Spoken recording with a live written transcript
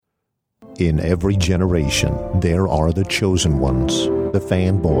In every generation, there are the chosen ones, the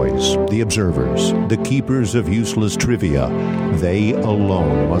fanboys, the observers, the keepers of useless trivia. They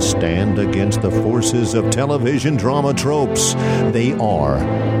alone must stand against the forces of television drama tropes. They are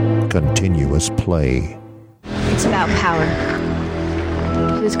continuous play. It's about power.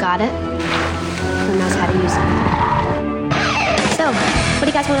 Who's got it? Who knows how to use it? So, what do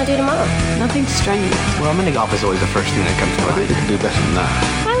you guys want to do tomorrow? Nothing strenuous. Well, mini golf is always the first thing that comes to mind. I think we can do better than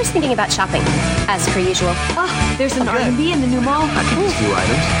that. I was thinking about shopping, as per usual. Oh, there's an R&B in the new mall. I can use a few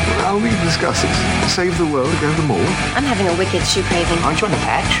items. Well, we discuss it. Save the world, go to the mall. I'm having a wicked shoe craving. Aren't you on the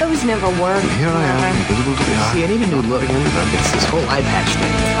patch? Those never work. Here I am, invisible to the eye. See, I even knew looking into them. It's this whole eye patch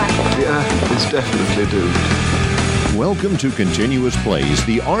thing. The earth is definitely doomed. Welcome to Continuous Plays,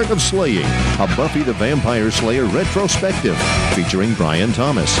 The Art of Slaying, a Buffy the Vampire Slayer retrospective, featuring Brian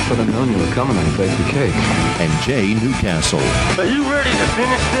Thomas. But I've known you were coming and baked the cake. And Jay Newcastle. Are you ready to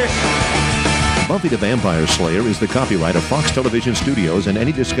finish this? Buffy the Vampire Slayer is the copyright of Fox Television Studios, and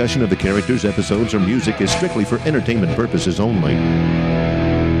any discussion of the characters, episodes, or music is strictly for entertainment purposes only.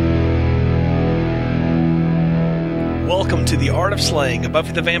 Welcome to The Art of Slaying, a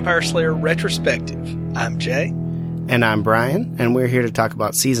Buffy the Vampire Slayer retrospective. I'm Jay. And I'm Brian, and we're here to talk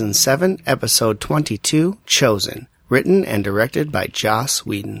about Season 7, Episode 22, Chosen, written and directed by Joss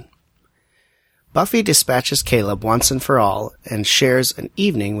Whedon. Buffy dispatches Caleb once and for all, and shares an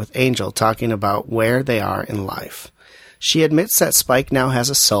evening with Angel talking about where they are in life. She admits that Spike now has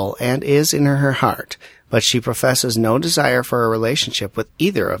a soul and is in her heart, but she professes no desire for a relationship with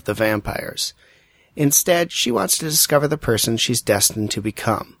either of the vampires. Instead, she wants to discover the person she's destined to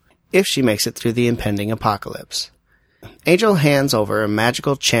become, if she makes it through the impending apocalypse. Angel hands over a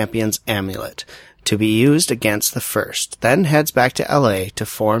magical champion's amulet to be used against the first, then heads back to LA to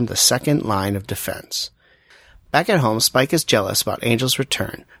form the second line of defense. Back at home, Spike is jealous about Angel's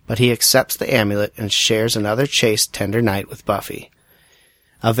return, but he accepts the amulet and shares another chaste, tender night with Buffy.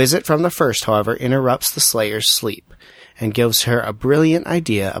 A visit from the first, however, interrupts the Slayer's sleep and gives her a brilliant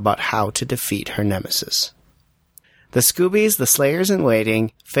idea about how to defeat her nemesis. The Scoobies, the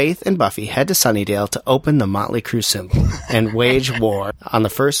Slayers-in-Waiting, Faith, and Buffy head to Sunnydale to open the Motley Crue symbol and wage war on the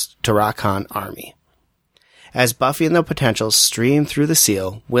first Tarakan army. As Buffy and the Potentials stream through the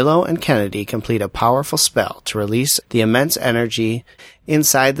seal, Willow and Kennedy complete a powerful spell to release the immense energy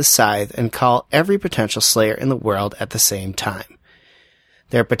inside the scythe and call every potential Slayer in the world at the same time.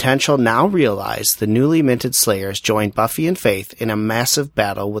 Their potential now realized, the newly minted Slayers join Buffy and Faith in a massive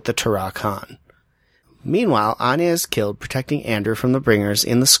battle with the Tarakan. Meanwhile, Anya is killed protecting Andrew from the Bringers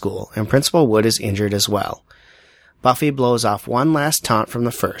in the school, and Principal Wood is injured as well. Buffy blows off one last taunt from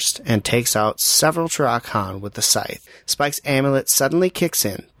the first, and takes out several Tarakan with the scythe. Spike's amulet suddenly kicks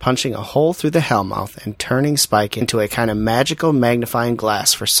in, punching a hole through the Hellmouth and turning Spike into a kind of magical magnifying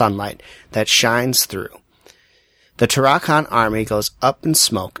glass for sunlight that shines through. The Tarakan army goes up in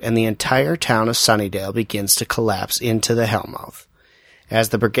smoke, and the entire town of Sunnydale begins to collapse into the Hellmouth. As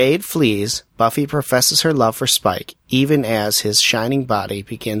the brigade flees, Buffy professes her love for Spike, even as his shining body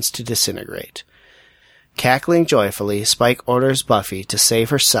begins to disintegrate. Cackling joyfully, Spike orders Buffy to save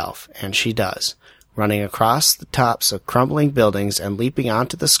herself, and she does, running across the tops of crumbling buildings and leaping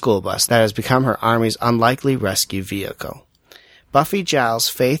onto the school bus that has become her army's unlikely rescue vehicle. Buffy, Giles,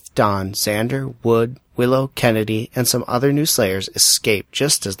 Faith, Dawn, Xander, Wood, Willow, Kennedy, and some other new Slayers escape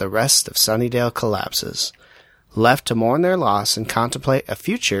just as the rest of Sunnydale collapses. Left to mourn their loss and contemplate a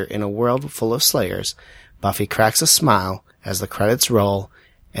future in a world full of Slayers, Buffy cracks a smile as the credits roll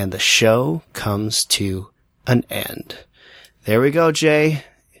and the show comes to an end. There we go, Jay.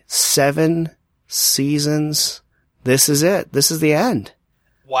 7 seasons. This is it. This is the end.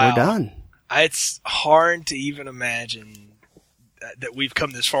 Wow. We're done. It's hard to even imagine that we've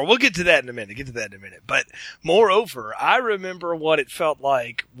come this far. We'll get to that in a minute. But moreover, I remember what it felt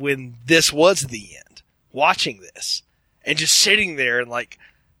like when this was the end. Watching this and just sitting there and like,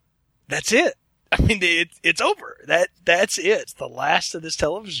 that's it. I mean, it's over. That's it. It's the last of this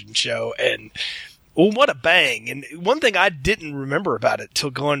television show. And well, what a bang. And one thing I didn't remember about it till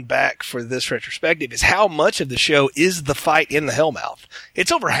going back for this retrospective is how much of the show is the fight in the Hellmouth.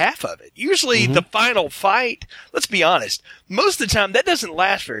 It's over half of it. Usually the final fight, let's be honest, most of the time that doesn't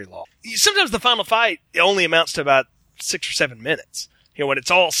last very long. Sometimes the final fight only amounts to about 6 or 7 minutes. You know, when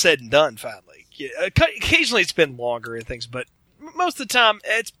it's all said and done finally. Occasionally it's been longer and things, but most of the time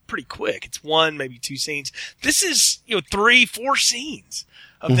it's pretty quick. It's 1, maybe 2 scenes. This is, 3, 4 scenes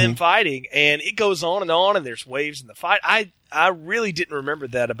of them fighting, and it goes on, and there's waves in the fight. I really didn't remember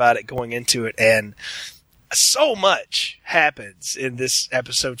that about it going into it, and so much happens in this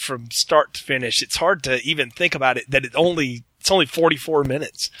episode from start to finish. It's hard to even think about it, that it only it's only 44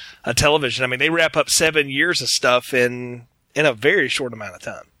 minutes of television. I mean, they wrap up 7 years of stuff in a very short amount of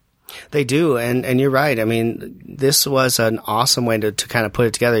time. They do, and you're right. I mean, this was an awesome way to kind of put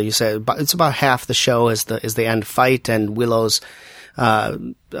it together. You said it's about half the show is the end fight and Willow's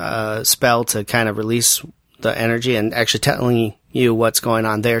spell to kind of release the energy and actually telling you what's going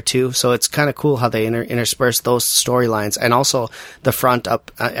on there too. So it's kind of cool how they intersperse those storylines, and also the front up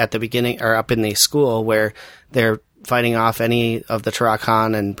at the beginning or up in the school where they're fighting off any of the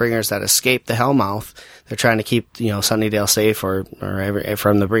Tarakan and bringers that escape the Hellmouth. They're trying to keep, Sunnydale safe or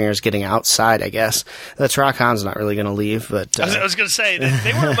from the bringers getting outside, I guess. The Tarakan's not really going to leave, but... I was going to say,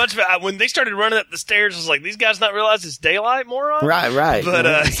 they weren't much of it. When they started running up the stairs, I was like, these guys not realize it's daylight, moron? Right. But,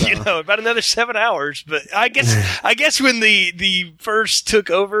 about another 7 hours. But I guess when the first took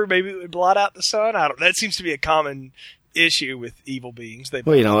over, maybe it would blot out the sun. That seems to be a common issue with evil beings.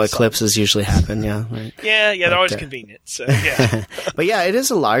 Eclipses usually happen, yeah. Right. Yeah, they're always convenient. So, yeah. But yeah, it is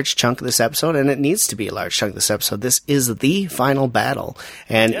a large chunk of this episode, and it needs to be a large chunk of this episode. This is the final battle,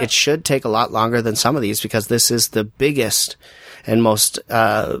 and it should take a lot longer than some of these because this is the biggest and most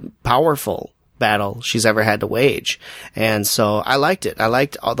powerful battle she's ever had to wage. And so I liked it. I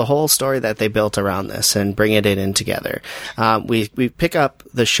liked the whole story that they built around this and bring it in together. We pick up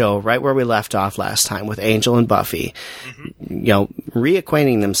the show right where we left off last time with Angel and Buffy,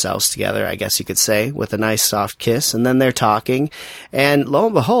 reacquainting themselves together, I guess you could say, with a nice soft kiss. And then they're talking. And lo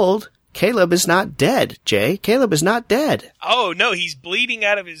and behold, Caleb is not dead, Jay. Caleb is not dead. Oh, no, he's bleeding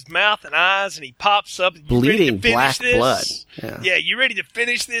out of his mouth and eyes, and he pops up. Bleeding black blood. Yeah, you ready to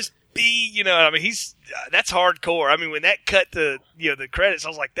finish this? That's hardcore. I mean, when that cut to, the credits, I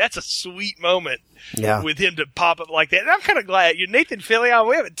was like, that's a sweet moment with him to pop up like that. And I'm kind of glad. Nathan Fillion,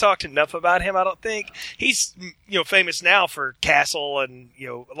 we haven't talked enough about him, I don't think. He's, famous now for Castle, and,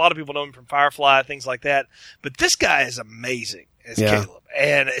 a lot of people know him from Firefly, things like that. But this guy is amazing as Caleb.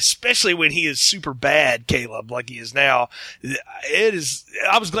 And especially when he is super bad Caleb, like he is now,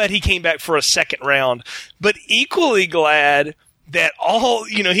 I was glad he came back for a second round, but equally glad that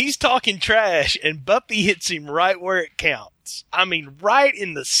he's talking trash and Buffy hits him right where it counts. I mean, right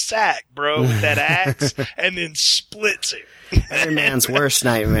in the sack, bro, with that axe, and then splits him. Every man's worst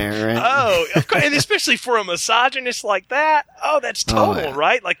nightmare, right? Oh, of course, and especially for a misogynist like that. Oh, that's total,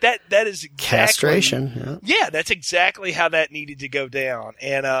 right? Like that is exactly castration. Yeah, that's exactly how that needed to go down.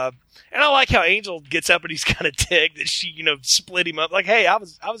 And I like how Angel gets up and he's kind of ticked that she, split him up. Like, hey, I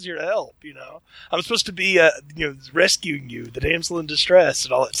was here to help. I'm supposed to be, rescuing you, the damsel in distress,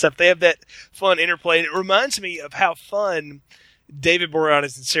 and all that stuff. They have that fun interplay, and it reminds me of how fun David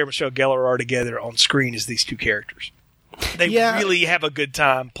Boreanaz and Sarah Michelle Gellar are together on screen as these two characters. They really have a good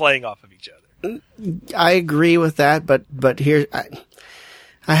time playing off of each other. I agree with that, but here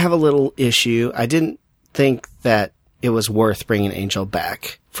I have a little issue. I didn't think that it was worth bringing Angel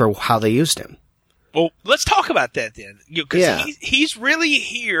back for how they used him. Well, let's talk about that then. Because he's really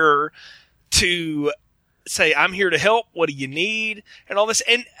here to say, I'm here to help. What do you need? And all this.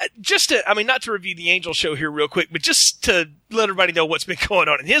 And not to review the Angel show here real quick, but just to let everybody know what's been going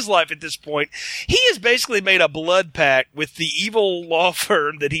on in his life at this point. He has basically made a blood pact with the evil law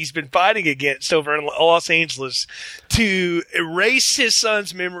firm that he's been fighting against over in Los Angeles to erase his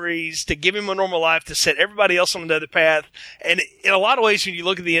son's memories, to give him a normal life, to set everybody else on another path. And in a lot of ways, when you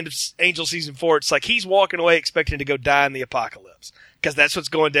look at the end of Angel season 4, it's like he's walking away expecting to go die in the apocalypse, because that's what's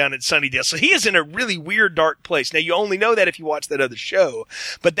going down in Sunnydale. So he is in a really weird, dark place. Now, you only know that if you watch that other show,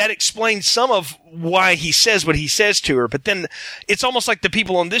 but that explains some of why he says what he says to her. But then it's almost like the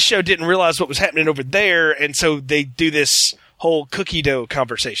people on this show didn't realize what was happening over there, and so they do this whole cookie dough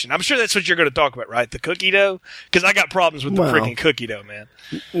conversation. I'm sure that's what you're going to talk about, right? The cookie dough? Because I got problems with the freaking cookie dough, man.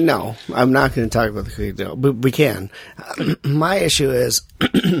 No, I'm not going to talk about the cookie dough, but we can. My issue is,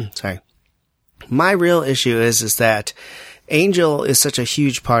 my real issue is that Angel is such a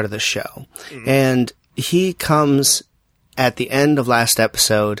huge part of the show. And he comes at the end of last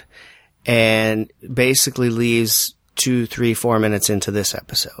episode and basically leaves 2, 3, 4 minutes into this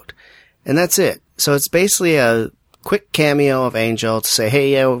episode. And that's it. So it's basically a quick cameo of Angel to say,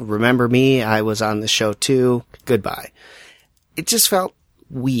 hey, remember me? I was on the show too. Goodbye. It just felt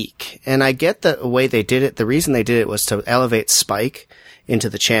weak. And I get the way they did it. The reason they did it was to elevate Spike into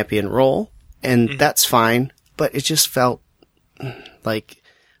the champion role. And that's fine. But it just felt like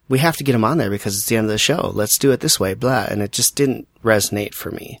we have to get him on there because it's the end of the show. Let's do it this way, blah. And it just didn't resonate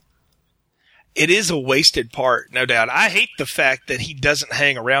for me. It is a wasted part, no doubt. I hate the fact that he doesn't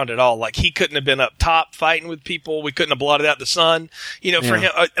hang around at all. Like, he couldn't have been up top fighting with people. We couldn't have blotted out the sun. For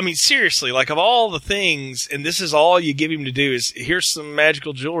him, I mean, seriously, like, of all the things, and this is all you give him to do is, here's some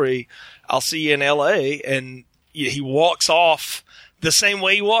magical jewelry. I'll see you in LA. And he walks off the same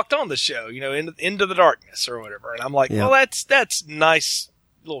way he walked on the show, into the darkness or whatever. And I'm like, well, that's nice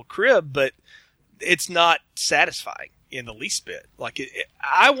little crib, but it's not satisfying in the least bit. Like,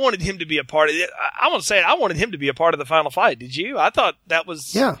 I wanted him to be a part of it. I want to say it, I wanted him to be a part of the final fight. Did you? I thought that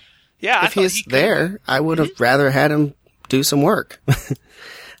was... Yeah. Yeah. If he's there, I would have rather had him do some work.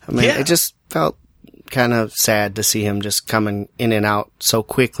 I mean, it just felt kind of sad to see him just coming in and out so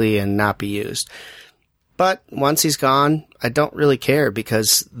quickly and not be used. But once he's gone, I don't really care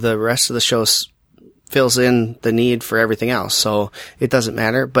because the rest of the show fills in the need for everything else. So it doesn't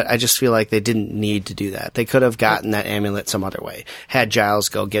matter, but I just feel like they didn't need to do that. They could have gotten that amulet some other way. Had Giles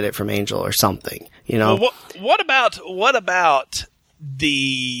go get it from Angel or something, Well, what about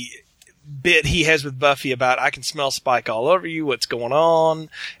the bit he has with Buffy about I can smell Spike all over you, what's going on,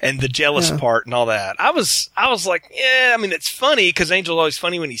 and the jealous part and all that. I was like, I mean, it's funny because Angel's always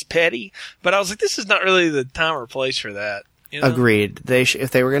funny when he's petty, but I was like, this is not really the time or place for that. Agreed.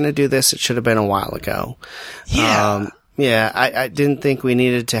 If they were going to do this, it should have been a while ago. Yeah. I didn't think we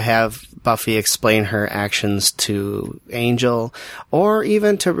needed to have Buffy explain her actions to Angel, or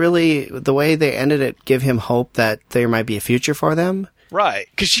even to really, the way they ended it, give him hope that there might be a future for them. Right,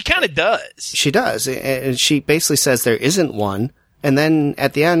 because she kind of does. She does, and she basically says there isn't one, and then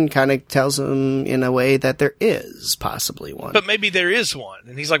at the end kind of tells him in a way that there is possibly one. But maybe there is one.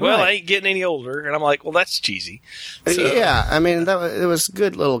 And he's like, well, I ain't getting any older. And I'm like, well, that's cheesy. So. Yeah, I mean, it was a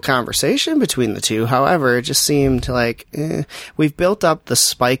good little conversation between the two. However, it just seemed like we've built up the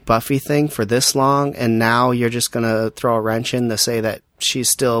Spike Buffy thing for this long, and now you're just going to throw a wrench in to say that she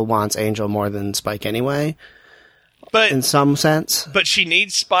still wants Angel more than Spike anyway. But in some sense, but she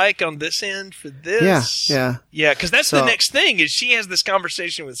needs Spike on this end for this. Yeah. Because that's the next thing is she has this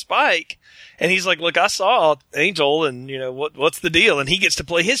conversation with Spike, and he's like, "Look, I saw Angel, and what's the deal?" And he gets to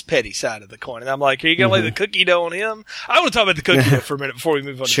play his petty side of the coin, and I'm like, "Are you gonna lay the cookie dough on him?" I want to talk about the cookie dough for a minute before we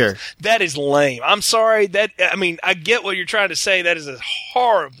move on. Sure, to this. That is lame. I'm sorry. I get what you're trying to say. That is a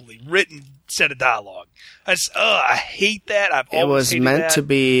horribly written set of dialogue. I hate that. It was meant to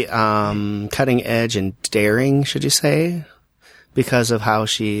be cutting edge and daring, should you say, because of how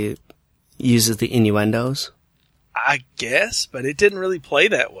she uses the innuendos. I guess, but it didn't really play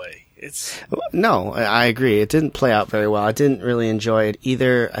that way. No, I agree. It didn't play out very well. I didn't really enjoy it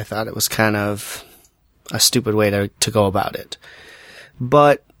either. I thought it was kind of a stupid way to go about it.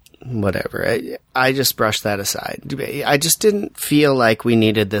 But whatever. I just brushed that aside. I just didn't feel like we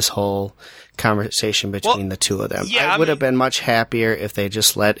needed this whole conversation between the two of them. I would have been much happier if they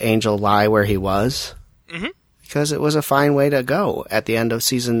just let Angel lie where he was. Mm-hmm. Because it was a fine way to go at the end of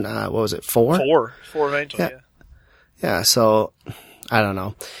season, what was it, 4? 4 of Angel, yeah. Yeah, so, I don't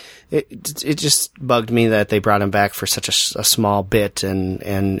know. It just bugged me that they brought him back for such a small bit,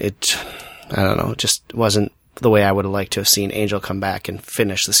 and it, I don't know, just wasn't the way I would have liked to have seen Angel come back and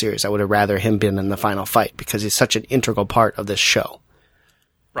finish the series. I would have rather him been in the final fight, because he's such an integral part of this show.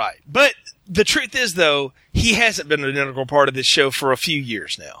 Right. But the truth is, though, he hasn't been an integral part of this show for a few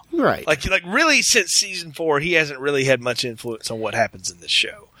years now. Right. Like really since season 4, he hasn't really had much influence on what happens in this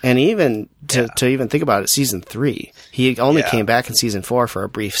show. And even to even think about it, season 3, he only came back in season 4 for a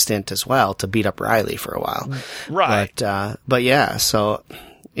brief stint as well to beat up Riley for a while. Right. But yeah, so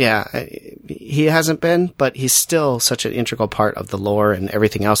yeah, he hasn't been, but he's still such an integral part of the lore and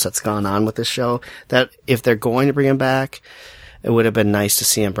everything else that's gone on with this show that if they're going to bring him back, it would have been nice to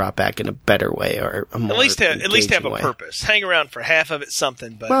see him brought back in a better way or a more at least have a way. Purpose. Hang around for half of it,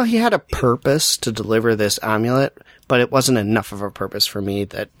 something. But well, he had a purpose to deliver this amulet, but it wasn't enough of a purpose for me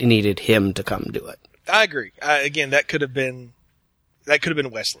that it needed him to come do it. I agree. Again, that could have been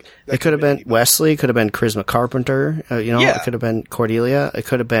Wesley. It could have been Wesley. It could have been Charisma Carpenter. It could have been Cordelia. It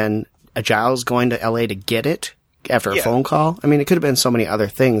could have been a Giles going to L.A. to get it after a phone call. I mean, it could have been so many other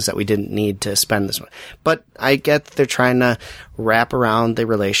things that we didn't need to spend this money. But I get that they're trying to wrap around the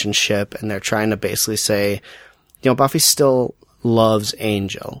relationship, and they're trying to basically say, Buffy still loves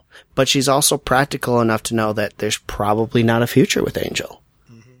Angel, but she's also practical enough to know that there's probably not a future with Angel.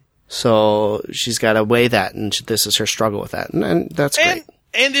 Mm-hmm. So she's got to weigh that, and this is her struggle with that. And that's great.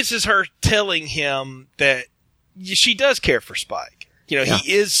 And this is her telling him that she does care for Spike.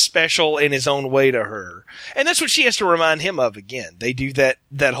 He is special in his own way to her. And that's what she has to remind him of again. They do that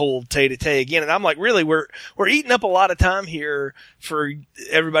whole tay-to-tay again. And I'm like, really, we're eating up a lot of time here for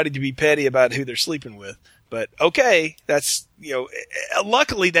everybody to be petty about who they're sleeping with. But okay, that's,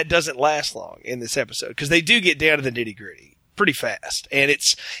 luckily that doesn't last long in this episode because they do get down to the nitty-gritty pretty fast. And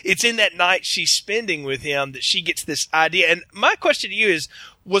it's in that night she's spending with him that she gets this idea. And my question to you is,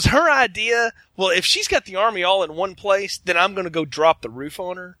 was her idea, well, if she's got the army all in one place, then I'm going to go drop the roof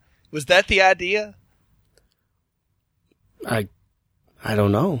on her? Was that the idea? I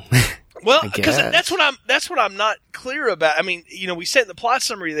don't know. Well, because that's what I'm not clear about. I mean, we said in the plot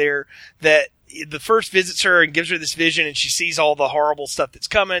summary there that the first visits her and gives her this vision, and she sees all the horrible stuff that's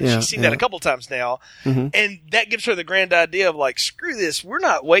coming. Yeah, She's seen that a couple times now, and that gives her the grand idea of like, screw this, we're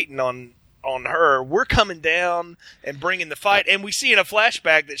not waiting on her. We're coming down and bringing the fight. And we see in a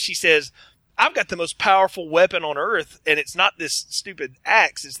flashback that she says, I've got the most powerful weapon on Earth, and it's not this stupid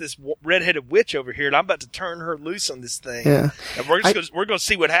axe. It's this redheaded witch over here, and I'm about to turn her loose on this thing. Yeah. And we're going to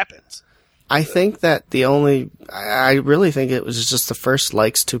see what happens. I think that I really think it was just the first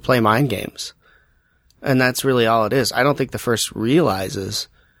likes to play mind games. And that's really all it is. I don't think the first realizes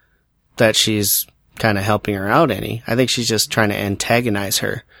that she's kind of helping her out any. I think she's just trying to antagonize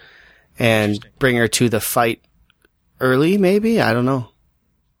her and bring her to the fight early, maybe? I don't know.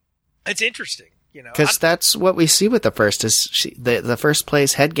 It's interesting. Because that's what we see with the first is the first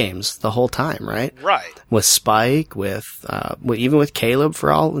plays head games the whole time, right? Right. With Spike, even with Caleb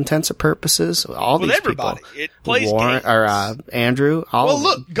for all intents and purposes, these everybody. people. It plays games. Or Andrew.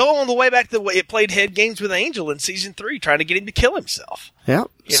 Look, go all the way back to the way it played head games with Angel in season 3, trying to get him to kill himself. Yeah.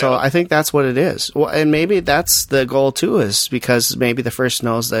 So I think that's what it is. Well, and maybe that's the goal too, is because maybe the first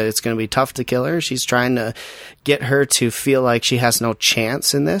knows that it's going to be tough to kill her. She's trying to get her to feel like she has no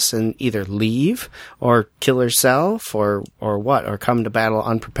chance in this and either leave or kill herself or what, or come to battle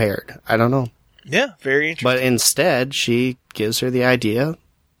unprepared. I don't know. Yeah, very interesting. But instead, she gives her the idea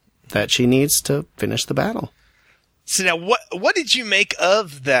that she needs to finish the battle. So now, what did you make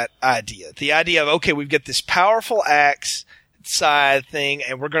of that idea? The idea of, okay, we've got this powerful axe side thing,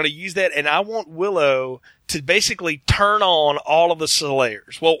 and we're going to use that, and I want Willow to basically turn on all of the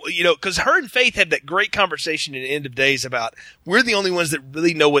Slayers. Well, because her and Faith had that great conversation in End of Days about we're the only ones that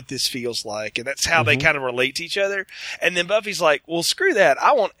really know what this feels like, and that's how they kind of relate to each other. And then Buffy's like, well, screw that.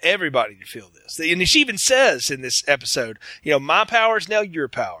 I want everybody to feel this. And she even says in this episode, my power is now your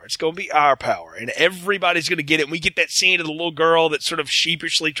power. It's going to be our power, and everybody's going to get it. And we get that scene of the little girl that's sort of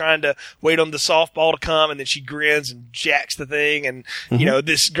sheepishly trying to wait on the softball to come, and then she grins and jacks the thing, and,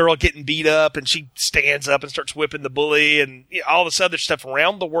 this girl getting beat up, and she stands up and starts whipping the bully and all this other stuff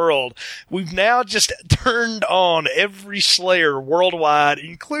around the world. We've now just turned on every Slayer worldwide,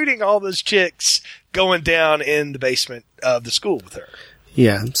 including all those chicks going down in the basement of the school with her.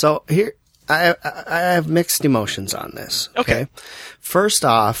 Yeah. So here, I have mixed emotions on this. Okay. First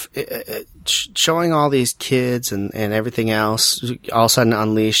off, showing all these kids and everything else all of a sudden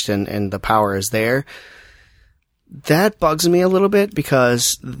unleashed and the power is there. That bugs me a little bit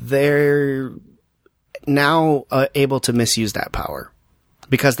because they're now able to misuse that power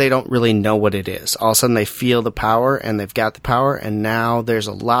because they don't really know what it is. All of a sudden they feel the power and they've got the power, and now there's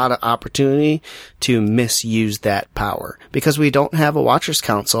a lot of opportunity to misuse that power because we don't have a Watchers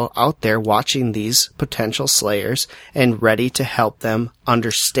Council out there watching these potential Slayers and ready to help them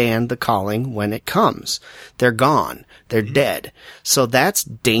understand the calling when it comes. They're gone. They're dead. So that's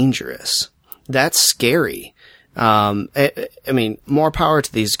dangerous. That's scary. I mean, more power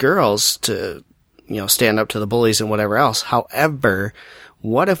to these girls to stand up to the bullies and whatever else. However,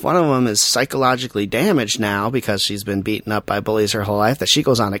 what if one of them is psychologically damaged now because she's been beaten up by bullies her whole life, that she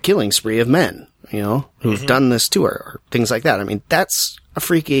goes on a killing spree of men, who've done this to her or things like that? I mean, that's a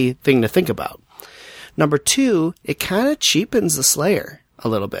freaky thing to think about. Number two, it kind of cheapens the Slayer a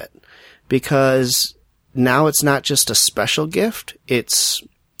little bit because now it's not just a special gift. It's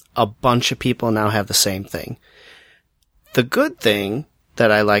a bunch of people now have the same thing. The good thing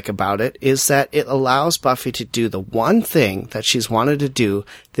that I like about it is that it allows Buffy to do the one thing that she's wanted to do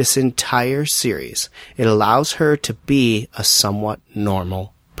this entire series. It allows her to be a somewhat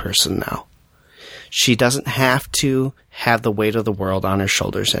normal person now. She doesn't have to have the weight of the world on her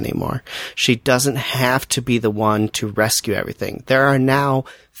shoulders anymore. She doesn't have to be the one to rescue everything. There are now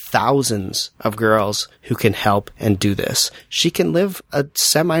thousands of girls who can help and do this. She can live a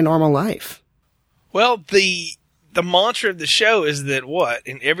semi-normal life. Well, the mantra of the show is that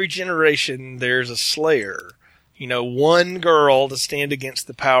in every generation there's a Slayer, one girl to stand against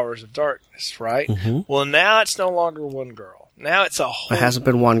the powers of darkness, right? Mm-hmm. Well, now it's no longer one girl. Now it's a whole... It hasn't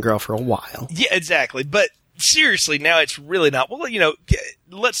been one girl for a while. Yeah, exactly. But seriously, now it's really not. Well,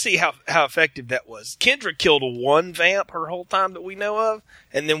 let's see how effective that was. Kendra killed one vamp her whole time that we know of,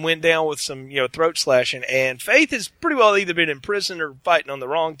 and then went down with some, throat slashing. And Faith has pretty well either been in prison or fighting on the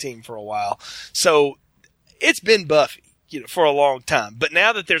wrong team for a while. So it's been Buffy, for a long time. But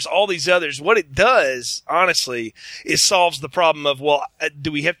now that there's all these others, what it does, honestly, is solves the problem of,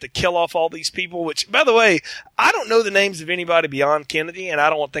 do we have to kill off all these people? Which, by the way, I don't know the names of anybody beyond Kennedy, and I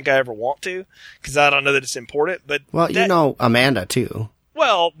don't think I ever want to, because I don't know that it's important. But Amanda, too.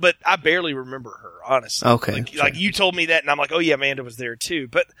 Well, but I barely remember her, honestly. Okay. Like you told me that, and I'm like, oh yeah, Amanda was there too.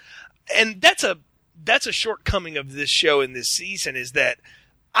 And that's a shortcoming of this show in this season, is that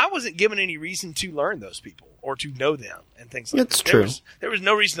I wasn't given any reason to learn those people or to know them and things like that. That's true. There was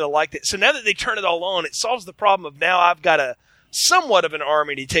no reason to like that. So now that they turn it all on, it solves the problem of now I've got a somewhat of an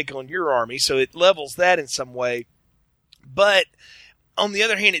army to take on your army, so it levels that in some way. But on the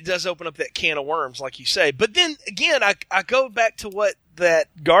other hand, it does open up that can of worms, like you say. But then again, I go back to what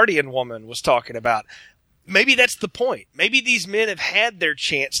that Guardian woman was talking about. Maybe that's the point. Maybe these men have had their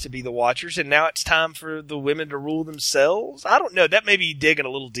chance to be the Watchers, and now it's time for the women to rule themselves. I don't know. That may be digging a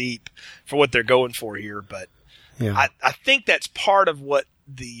little deep for what they're going for here, but Yeah. I think that's part of what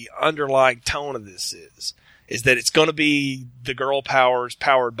the underlying tone of this is that it's going to be the girl powers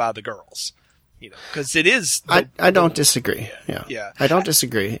powered by the girls. Because it is. I don't disagree. Yeah. I don't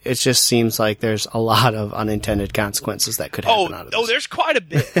disagree. It just seems like there's a lot of unintended consequences that could happen out of this. Oh, there's quite a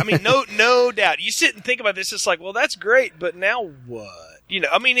bit. I mean, no doubt. You sit and think about this, it's like, well, that's great, but now what?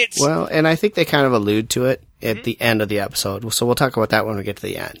 I mean, it's. Well, and I think they kind of allude to it at the end of the episode, so we'll talk about that when we get to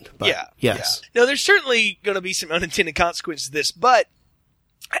the end. But yeah. Yes. Yeah. No, there's certainly going to be some unintended consequences to this, but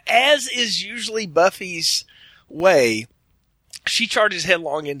as is usually Buffy's way, she charges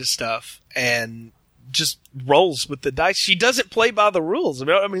headlong into stuff and just rolls with the dice. She doesn't play by the rules.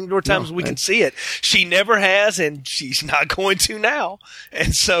 I mean, there are times we can see it. She never has, and she's not going to now.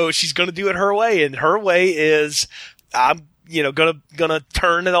 And so she's going to do it her way, and her way is, I'm, gonna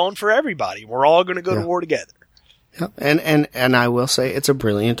turn it on for everybody. We're all going to go to war together. Yeah. And I will say it's a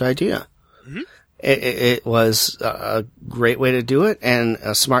brilliant idea. Mm-hmm. It was a great way to do it and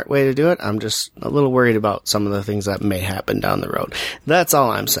a smart way to do it. I'm just a little worried about some of the things that may happen down the road. That's all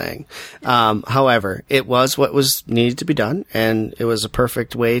I'm saying. However, it was what was needed to be done, and it was a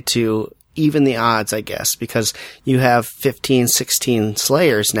perfect way to even the odds, I guess, because you have 15, 16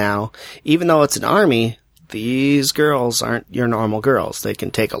 Slayers now. Even though it's an army, these girls aren't your normal girls. They can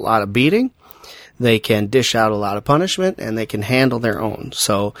take a lot of beating, they can dish out a lot of punishment, and they can handle their own.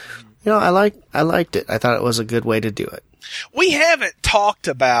 So, I liked it. I thought it was a good way to do it. We haven't talked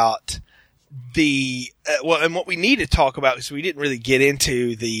about and what we need to talk about is we didn't really get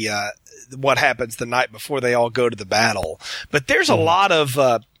into the what happens the night before they all go to the battle. But there's a lot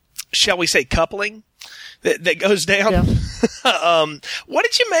of, shall we say, coupling that goes down. Yeah. What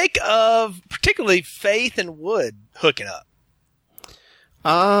did you make of particularly Faith and Wood hooking up?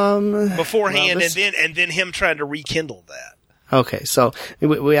 Beforehand, and then him trying to rekindle that. Okay, so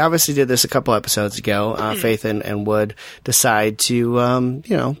we obviously did this a couple episodes ago. Faith and Wood decide to,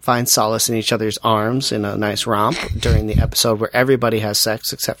 find solace in each other's arms in a nice romp during the episode where everybody has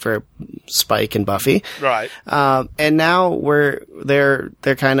sex except for Spike and Buffy. Right. And now they're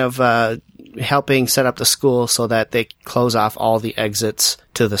kind of helping set up the school so that they close off all the exits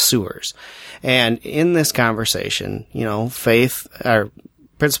to the sewers. And in this conversation,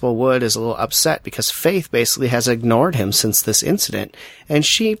 Principal Wood is a little upset because Faith basically has ignored him since this incident. And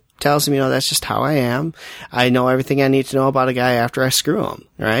she tells him, that's just how I am. I know everything I need to know about a guy after I screw him,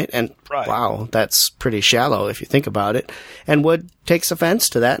 right? And wow, that's pretty shallow if you think about it. And Wood takes offense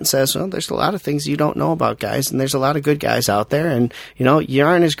to that and says, well, there's a lot of things you don't know about guys, and there's a lot of good guys out there, and, you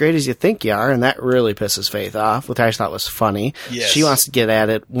aren't as great as you think you are, and that really pisses Faith off, which I thought was funny. Yes. She wants to get at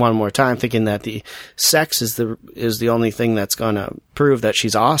it one more time, thinking that the sex is the only thing that's going to prove that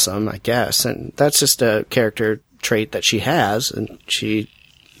she's awesome, I guess, and that's just a character trait that she has, and she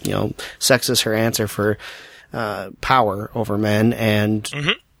sex is her answer for power over men and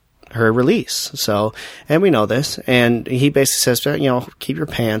her release. So, and we know this. And he basically says, keep your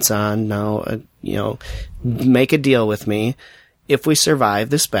pants on. No, make a deal with me. If we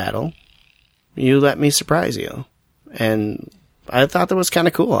survive this battle, you let me surprise you. And I thought that was kind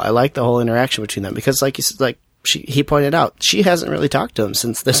of cool. I liked the whole interaction between them because, he pointed out, she hasn't really talked to him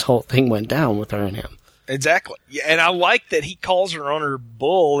since this whole thing went down with her and him. Exactly. Yeah, and I like that he calls her on her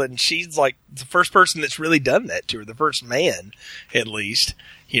bull, and she's like the first person that's really done that to her, the first man, at least,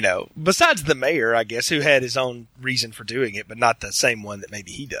 besides the mayor, I guess, who had his own reason for doing it, but not the same one that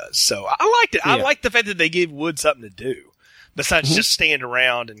maybe he does. So I liked it. Yeah. I liked the fact that they gave Wood something to do besides just stand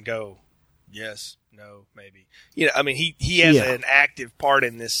around and go, yes, no, maybe. He has an active part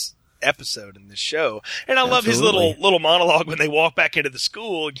in this episode in this show, and I love his little monologue when they walk back into the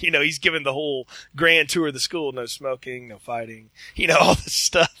school. He's giving the whole grand tour of the school, no smoking, no fighting, all this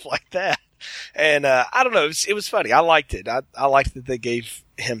stuff like that. And I don't know, it was funny. I liked it. I liked that they gave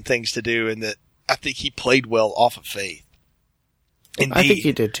him things to do, and that I think he played well off of Faith. Indeed. I think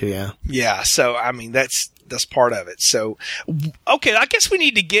he did too. Yeah. So that's part of it. So okay, I guess we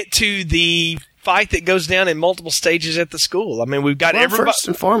need to get to the fight that goes down in multiple stages at the school. I mean, we've got everybody. First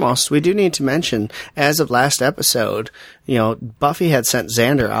and foremost, we do need to mention, as of last episode, Buffy had sent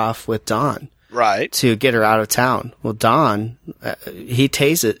Xander off with Dawn. Right. To get her out of town. Well, Dawn, she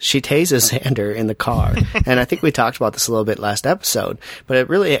tases Xander in the car. And I think we talked about this a little bit last episode, but it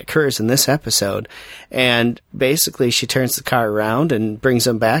really occurs in this episode. And basically she turns the car around and brings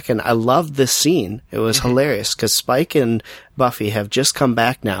him back. And I loved this scene. It was hilarious because Spike and Buffy have just come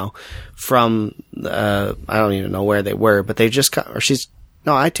back now from, I don't even know where they were, but they've just come,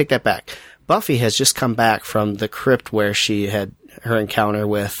 no, I take that back. Buffy has just come back from the crypt where she had her encounter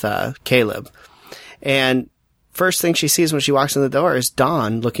with Caleb. And first thing she sees when she walks in the door is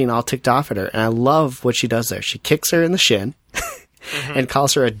Dawn looking all ticked off at her. And I love what she does there. She kicks her in the shin and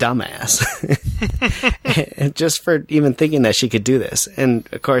calls her a dumbass. And just for even thinking that she could do this. And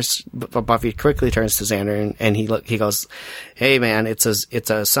of course, Buffy quickly turns to Xander and he goes, "Hey man, it's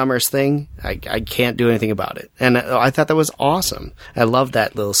a Summers thing. I can't do anything about it." And I thought that was awesome. I loved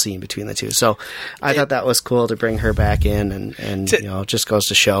that little scene between the two. So I thought that was cool to bring her back in and it just goes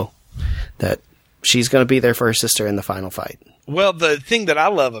to show that she's going to be there for her sister in the final fight. Well, the thing that I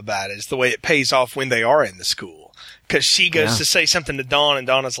love about it is the way it pays off when they are in the school. Because she goes to say something to Dawn, and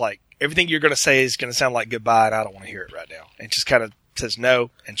Dawn is like, everything you're going to say is going to sound like goodbye, and I don't want to hear it right now. And just kind of says no,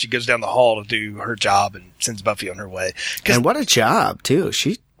 and she goes down the hall to do her job and sends Buffy on her way. And what a job, too.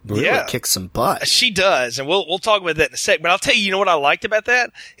 She really kicks some butt. She does, and we'll talk about that in a sec. But I'll tell you, what I liked about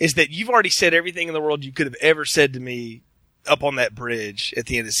that is that you've already said everything in the world you could have ever said to me up on that bridge at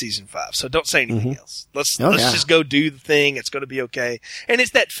the end of season 5. So don't say anything else. Let's just go do the thing. It's going to be okay. And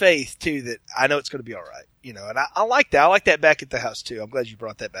it's that faith too that I know it's going to be all right. And I like that. I like that back at the house too. I'm glad you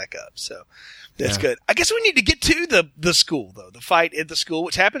brought that back up. So that's good. I guess we need to get to the school though, the fight at the school,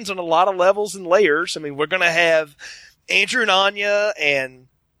 which happens on a lot of levels and layers. I mean, we're going to have Andrew and Anya and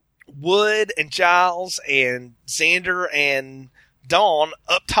Wood and Giles and Xander and Dawn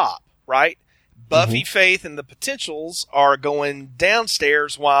up top, right? Buffy, Faith, and the Potentials are going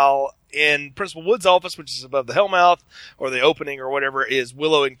downstairs while in Principal Wood's office, which is above the Hellmouth or the opening or whatever, is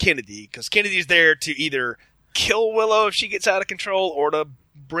Willow and Kennedy. Because Kennedy's there to either kill Willow if she gets out of control or to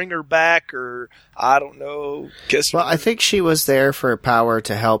bring her back or, I don't know, kiss her. Well, I think she was there for power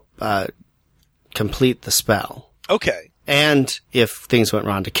to help complete the spell. Okay. And if things went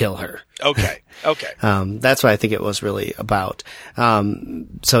wrong, to kill her. Okay. That's what I think it was really about.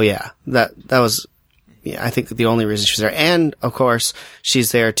 So yeah, that was, I think the only reason she's there. And of course,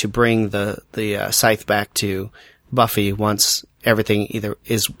 she's there to bring the scythe back to Buffy once everything either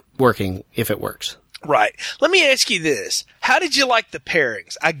is working, if it works. Right. Let me ask you this. How did you like the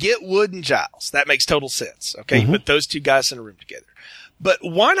pairings? I get Wood and Giles. That makes total sense. Okay. You put those two guys in a room together. But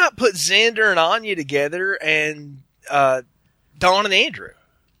why not put Xander and Anya together and Dawn and Andrew?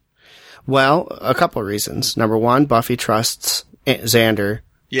 Well, a couple of reasons. Number one, Buffy trusts Xander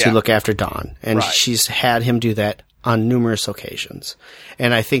to look after Dawn, and she's had him do that on numerous occasions.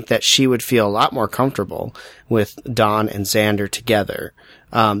 And I think that she would feel a lot more comfortable with Dawn and Xander together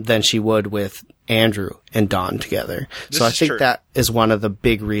than she would with Andrew and Dawn together. So I think that is one of the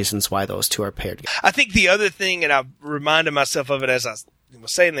big reasons why those two are paired together. I think the other thing, and I've reminded myself of it as I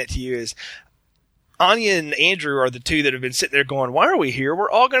was saying that to you, is Anya and Andrew are the two that have been sitting there going, why are we here?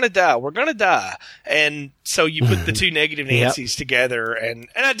 We're all going to die. We're going to die. And so you put the two negative Nancys together. And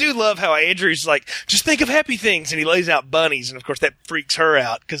I do love how Andrew's like, just think of happy things. And he lays out bunnies. And of course that freaks her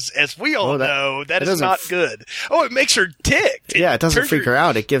out because as we all know, that is not good. Oh, it makes her ticked. It doesn't freak her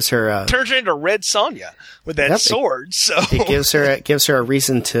out. It gives her turns her into Red Sonja with that sword. It gives her a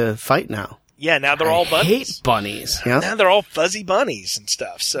reason to fight now. Yeah, now they're all bunnies. I hate bunnies. Yeah. Now they're all fuzzy bunnies and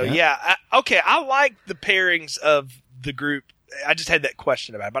stuff. So, I like the pairings of the group. I just had that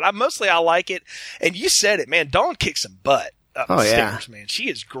question about it. But I like it. And you said it, man. Dawn kicks some butt up the stairs, man. She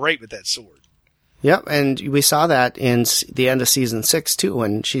is great with that sword. Yep, and we saw that in the end of season 6 too,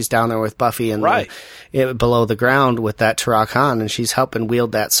 when she's down there with Buffy and below the ground with that Turok Han, and she's helping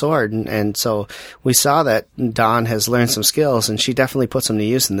wield that sword, and so we saw that Dawn has learned some skills, and she definitely puts them to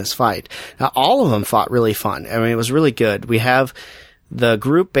use in this fight. Now, all of them fought really fun. I mean, it was really good. We have the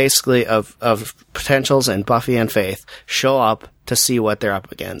group basically of Potentials and Buffy and Faith show up to see what they're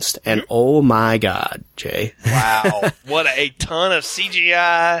up against. And oh my God, Jay. Wow. What a ton of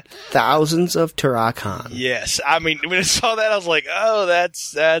CGI. Thousands of Turok Han. Yes. I mean, when I saw that, I was like, oh,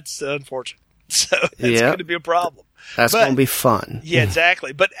 that's unfortunate. So that's going to be a problem. That's going to be fun. Yeah,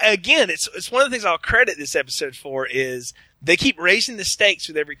 exactly. But again, it's one of the things I'll credit this episode for is they keep raising the stakes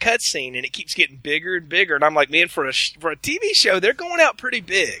with every cutscene, and it keeps getting bigger and bigger. And I'm like, man, for a TV show, they're going out pretty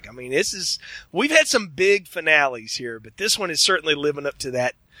big. I mean, we've had some big finales here, but this one is certainly living up to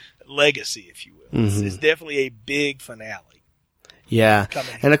that legacy, if you will. It's definitely a big finale. Yeah.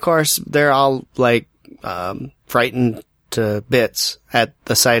 And of course, they're all like frightened to bits at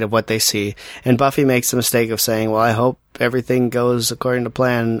the sight of what they see. And Buffy makes the mistake of saying, well, I hope everything goes according to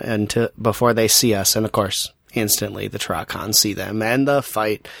plan before they see us. And of course, instantly the Trocons see them and the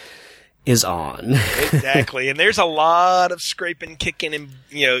fight is on. Exactly. And there's a lot of scraping, kicking, and,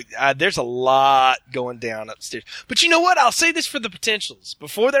 there's a lot going down upstairs. But you know what? I'll say this for the potentials.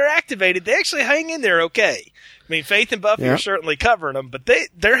 Before they're activated, they actually hang in there okay. I mean, Faith and Buffy are certainly covering them, but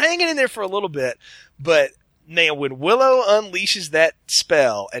they're hanging in there for a little bit. But now when Willow unleashes that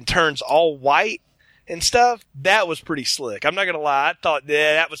spell and turns all white and stuff, that was pretty slick. I'm not going to lie. I thought,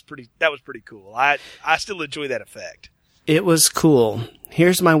 that was pretty cool. I still enjoy that effect. It was cool.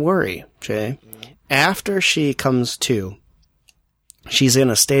 Here's my worry, Jay. After she comes to, she's in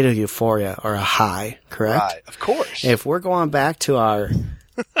a state of euphoria or a high, correct? Right, of course. If we're going back to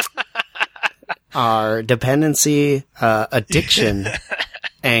our dependency addiction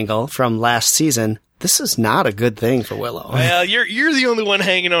angle from last season, this is not a good thing for Willow. Well, you're the only one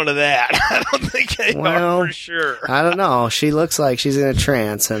hanging on to that. I don't think they are for sure. I don't know. She looks like she's in a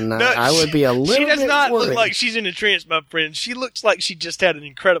trance, and I would be a little bit worried. She does not look like she's in a trance, my friend. She looks like she just had an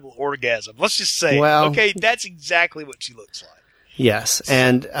incredible orgasm. Let's just say, okay, that's exactly what she looks like. Yes,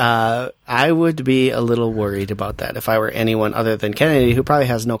 and I would be a little worried about that if I were anyone other than Kennedy, who probably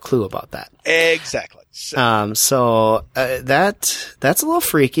has no clue about that. Exactly. So that's a little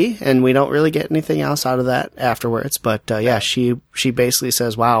freaky, and we don't really get anything else out of that afterwards. But she basically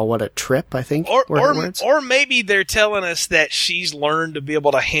says, "Wow, what a trip!" I think, or maybe they're telling us that she's learned to be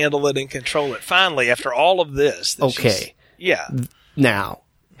able to handle it and control it. Finally, after all of this, okay, Now,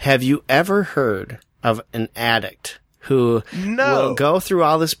 have you ever heard of an addict who will go through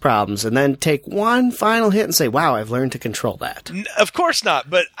all these problems and then take one final hit and say, wow, I've learned to control that? Of course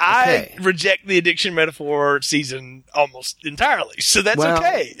not, but I reject the addiction metaphor season almost entirely, so that's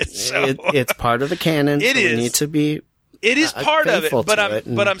okay. So, it's part of the canon. It is. We need to be It is part of it,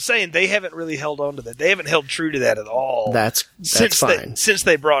 but I'm saying they haven't really held on to that. They haven't held true to that at all. That's fine. Since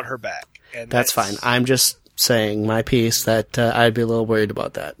they brought her back. And that's fine. I'm just saying my piece that I'd be a little worried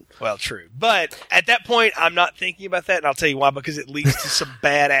about that. Well, true. But at that point, I'm not thinking about that, and I'll tell you why, because it leads to some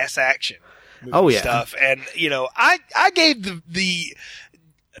badass action stuff. And, I gave the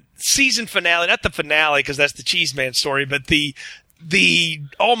season finale, not the finale because that's the Cheeseman story, but the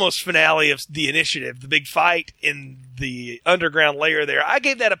almost finale of the initiative, the big fight in the underground layer there, I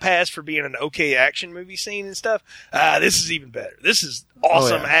gave that a pass for being an okay action movie scene and stuff. This is even better. This is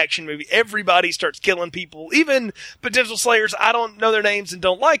awesome action movie. Everybody starts killing people. Even potential slayers, I don't know their names and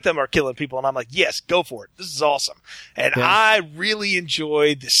don't like them, are killing people. And I'm like, yes, go for it. This is awesome. And I really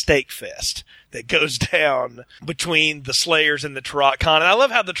enjoyed the steak fest that goes down between the Slayers and the Turok Khan. And I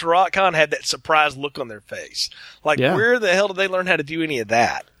love how the Turok Khan had that surprised look on their face. Like, where the hell did they learn how to do any of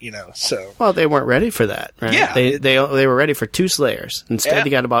that? So. Well, they weren't ready for that, right? Yeah. They were ready for 2 Slayers. Instead, they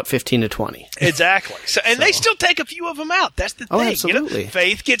got about 15 to 20. Exactly. And they still take a few of them out. That's the thing. Oh, absolutely.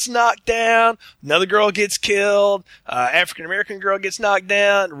 Faith gets knocked down. Another girl gets killed. African-American girl gets knocked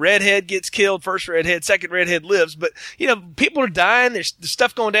down. Redhead gets killed. First redhead, second redhead lives. But, people are dying. There's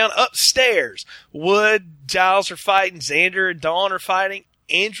stuff going down upstairs. Wood, Giles are fighting. Xander and Dawn are fighting.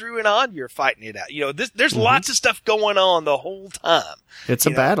 Andrew and Anya are fighting it out. There's lots of stuff going on the whole time. It's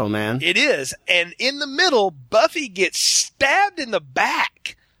a battle, man. It is. And in the middle, Buffy gets stabbed in the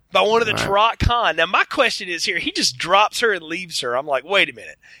back by one of the Turok Khan. Now, my question is here, he just drops her and leaves her. I'm like, wait a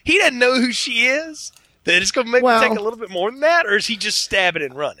minute. He doesn't know who she is? That it's going to make me take a little bit more than that? Or is he just stabbing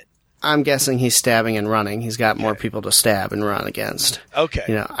and running? I'm guessing he's stabbing and running. He's got more people to stab and run against.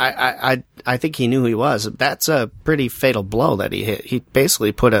 Okay. I think he knew who he was. That's a pretty fatal blow that he hit. He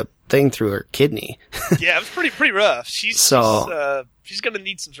basically put a thing through her kidney. Yeah, it was pretty rough. She's going to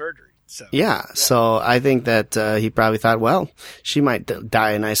need some surgery. So I think that he probably thought, well, she might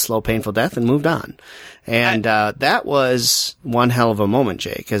die a nice, slow, painful death, and moved on. And that was one hell of a moment,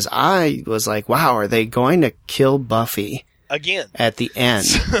 Jay, because I was like, wow, are they going to kill Buffy again at the end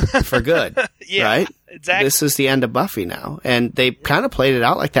for good? Right? Exactly. This is the end of Buffy now. And they kind of played it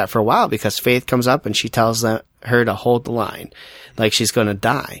out like that for a while because Faith comes up and she tells her to hold the line like she's going to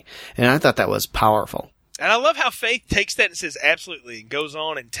die. And I thought that was powerful. And I love how Faith takes that and says absolutely and goes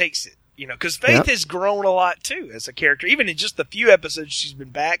on and takes it. Because Faith has grown a lot too as a character. Even in just the few episodes she's been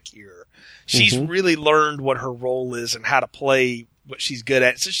back here, she's really learned what her role is and how to play what she's good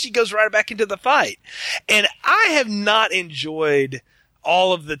at. So she goes right back into the fight. And I have not enjoyed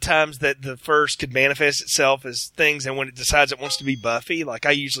all of the times that the first could manifest itself as things and when it decides it wants to be Buffy. Like,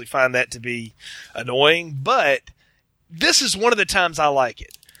 I usually find that to be annoying. But this is one of the times I like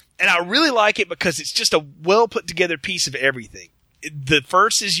it. And I really like it because it's just a well put together piece of everything. The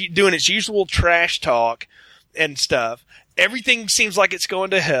first is doing its usual trash talk and stuff. Everything seems like it's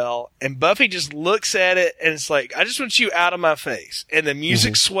going to hell, and Buffy just looks at it and it's like, I just want you out of my face. And the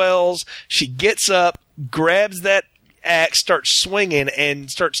music swells. She gets up, grabs that axe, starts swinging, and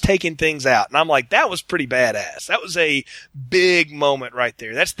starts taking things out. And I'm like, that was pretty badass. That was a big moment right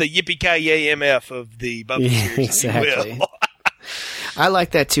there. That's the yippee-ki-yay MF of the Buffy series. Exactly. I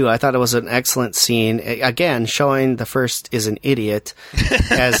like that too. I thought it was an excellent scene. Again, showing the first is an idiot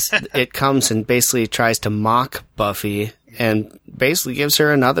as it comes and basically tries to mock Buffy and basically gives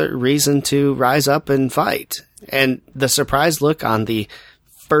her another reason to rise up and fight. And the surprised look on the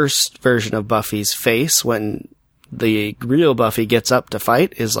first version of Buffy's face when the real Buffy gets up to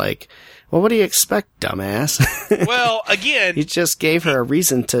fight is like, well, what do you expect, dumbass? Well, again... You just gave her a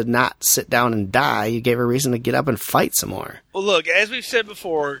reason to not sit down and die. You gave her a reason to get up and fight some more. Well, look, as we've said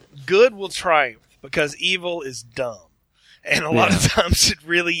before, good will triumph because evil is dumb. And a lot of times it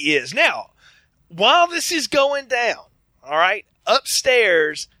really is. Now, while this is going down, all right,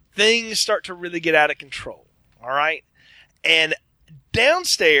 upstairs, things start to really get out of control, all right? And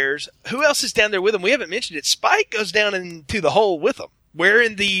downstairs, who else is down there with them? We haven't mentioned it. Spike goes down into the hole with them,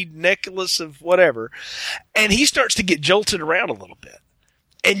 wearing the necklace of whatever, and he starts to get jolted around a little bit.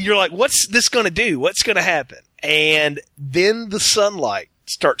 And you're like, what's this going to do? What's going to happen? And then the sunlight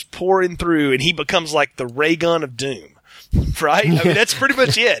starts pouring through, and he becomes like the ray gun of doom. Right? I mean, that's pretty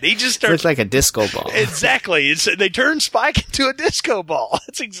much it. He just starts... Looks like a disco ball. Exactly. They turn Spike into a disco ball.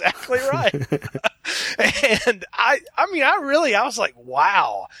 That's exactly right. And I was like,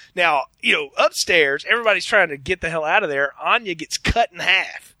 wow. Now, upstairs, everybody's trying to get the hell out of there. Anya gets cut in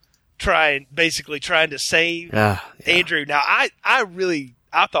half, trying to save Andrew. Now, I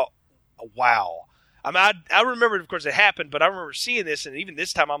thought, wow. I mean, I remembered, of course, it happened, but I remember seeing this, and even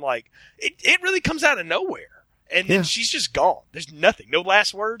this time, I'm like, it really comes out of nowhere. And then she's just gone. There's nothing. No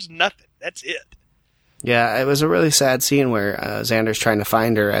last words, nothing. That's it. Yeah, it was a really sad scene where Xander's trying to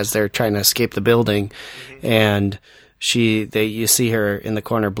find her as they're trying to escape the building. Mm-hmm. And you see her in the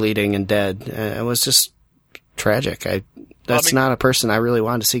corner bleeding and dead. It was just tragic. That's not a person I really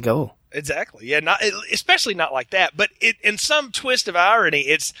wanted to see go. Exactly. Yeah, especially not like that. But in some twist of irony,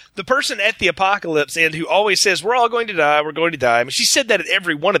 it's the person at the apocalypse end who always says, we're all going to die, we're going to die. I mean, she said that at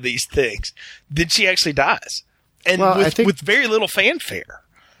every one of these things. Then she actually dies. And with very little fanfare.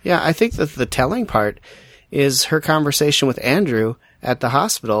 Yeah, I think that the telling part is her conversation with Andrew at the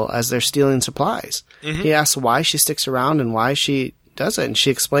hospital as they're stealing supplies. Mm-hmm. He asks why she sticks around and why she does it. And she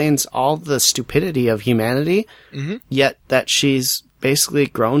explains all the stupidity of humanity, yet that she's basically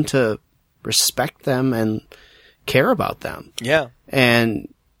grown to respect them and care about them. Yeah.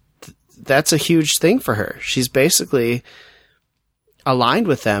 And that's a huge thing for her. She's basically aligned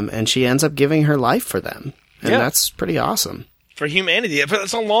with them, and she ends up giving her life for them. And that's pretty awesome. For humanity.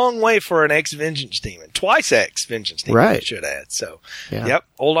 It's a long way for an ex-Vengeance demon. Twice ex-Vengeance demon, right. I should add. So, yep,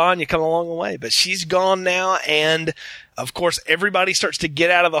 hold on, you come a long way. But she's gone now, and, of course, everybody starts to get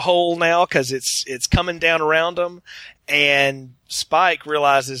out of the hole now because it's coming down around them. And Spike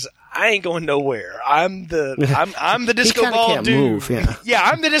realizes, I ain't going nowhere. I'm the disco ball of doom. Move, yeah.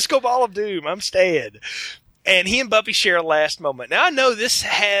 I'm the disco ball of doom. I'm staying. And he and Buffy share a last moment. Now, I know this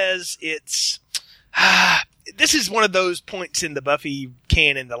has its... this is one of those points in the Buffy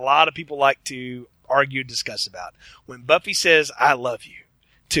canon that a lot of people like to argue and discuss about. When Buffy says, I love you,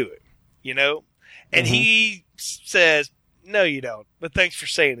 to him, And he says, no, you don't, but thanks for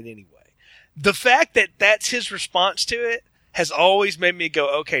saying it anyway. The fact that that's his response to it has always made me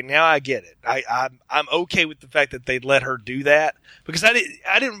go, okay, now I get it. I'm okay with the fact that they let her do that because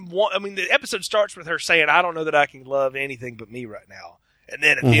I didn't want, the episode starts with her saying, I don't know that I can love anything but me right now. And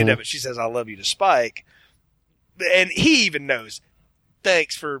then at the end of it, she says, I love you to Spike. And he even knows,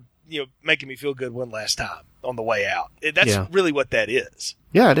 thanks for, making me feel good one last time on the way out. That's really what that is.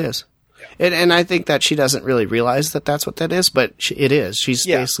 Yeah, it is. Yeah. And I think that she doesn't really realize that that's what that is, but it is. She's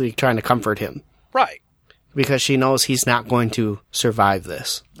basically trying to comfort him. Right. Because she knows he's not going to survive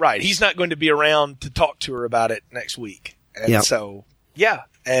this. Right. He's not going to be around to talk to her about it next week. And so,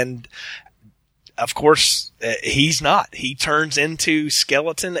 and of course, he's not. He turns into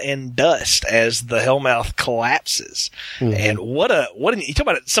skeleton and dust as the Hellmouth collapses. Mm-hmm. And you talk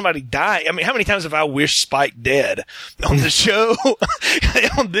about somebody dying. I mean, how many times have I wished Spike dead on the show,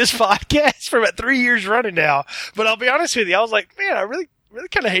 on this podcast for about 3 years running now? But I'll be honest with you, I was like, man, I really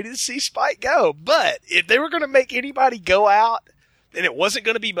kind of hated to see Spike go. But if they were going to make anybody go out and it wasn't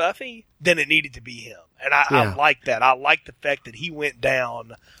going to be Buffy, then it needed to be him. And I like that. I like the fact that he went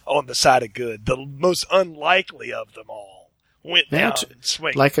down on the side of good, the most unlikely of them all, went down and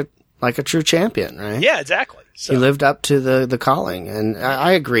swing. Like a true champion, right? Yeah, exactly. So. He lived up to the calling, and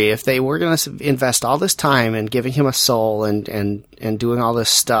I agree. If they were going to invest all this time in giving him a soul and doing all this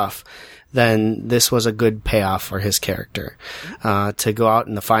stuff, then this was a good payoff for his character to go out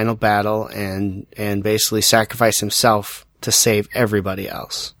in the final battle and basically sacrifice himself to save everybody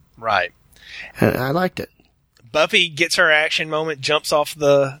else. Right. And I liked it. Buffy gets her action moment, jumps off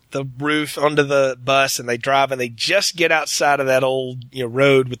the roof onto the bus, and they drive, and they just get outside of that old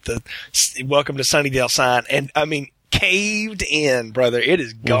road with the "Welcome to Sunnydale" sign, and I mean, caved in, brother. It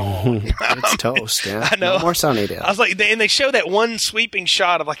is gone. It's toast. Yeah, I know. No more Sunnydale. I was like, and they show that one sweeping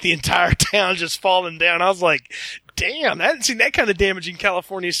shot of like the entire town just falling down. I was like, damn, I hadn't seen that kind of damage in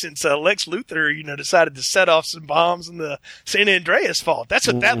California since Lex Luthor, decided to set off some bombs in the San Andreas fault. That's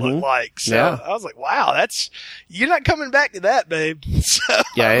what that looked like. So Yeah. I was like, wow, you're not coming back to that, babe. So,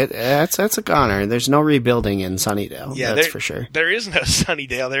 Yeah, that's a goner. There's no rebuilding in Sunnydale. yeah, That's for sure. There is no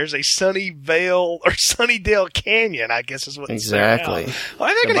Sunnydale. There's a Sunnyvale or Sunnydale Canyon, I guess is what it's Exactly. now. How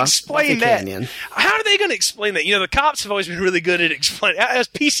are they going to explain Buffy that? Canyon. How are they going to explain that? The cops have always been really good at explaining. Is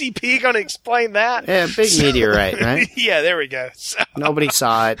PCP going to explain that? Yeah, big meteorite, right? Yeah, there we go. So, Nobody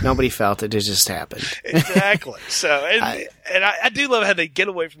saw it. Nobody felt it. It just happened. exactly. So, I do love how they get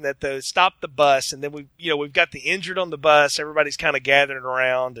away from that though. Stop the bus, and then we've got the injured on the bus. Everybody's kind of gathering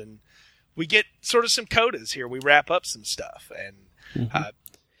around, and we get sort of some codas here. We wrap up some stuff, and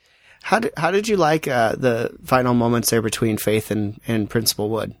How did you like the final moments there between Faith and Principal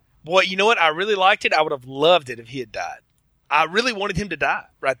Wood? boy, you know what? I really liked it. I would have loved it if he had died. I really wanted him to die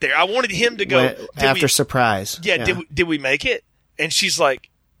right there. I wanted him to go After surprise. Yeah, did we make it? And she's like,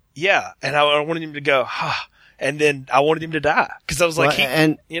 yeah. And I wanted him to go, and then I wanted him to die because I was like,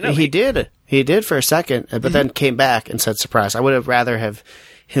 he did for a second, but then came back and said surprise. I would have rather have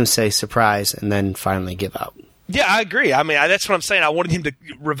him say surprise and then finally give up. Yeah, I agree. I mean, that's what I'm saying. I wanted him to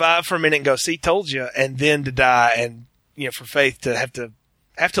revive for a minute and go, see, told you, and then to die, and for Faith to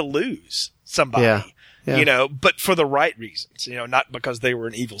have to lose somebody. Yeah. Yeah. But for the right reasons, not because they were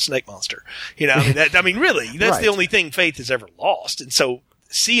an evil snake monster. I mean, really, that's Right. the only thing Faith has ever lost. And so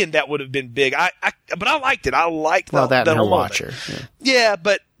seeing that would have been big. But I liked it. I liked that and her whole watcher. moment. Yeah,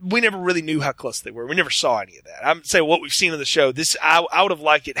 but we never really knew how close they were. We never saw any of that. I'm saying what we've seen in the show. I would have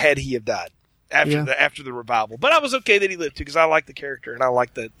liked it had he have died after the revival. But I was okay that he lived too because I like the character and I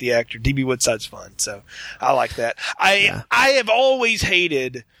like the actor. D.B. Woodside's fun, so I like that. I have always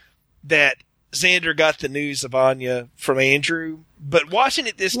hated that Xander got the news of Anya from Andrew, but watching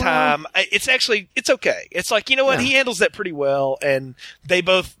it this time, it's okay. It's like, you know what? Yeah. He handles that pretty well, and they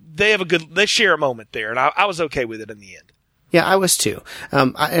share a moment there, and I was okay with it in the end. Yeah, I was too.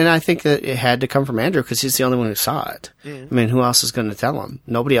 And I think that it had to come from Andrew because he's the only one who saw it. Mm-hmm. I mean, who else is going to tell him?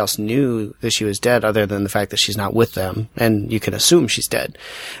 Nobody else knew that she was dead other than the fact that she's not with them, and you can assume she's dead.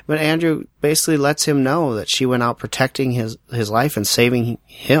 But Andrew basically lets him know that she went out protecting his life and saving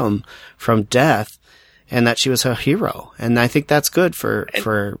him from death, and that she was a hero. And I think that's good for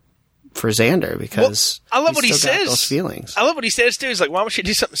Xander because I love what he still got says. those feelings. I love what he says too. He's like, "Why would she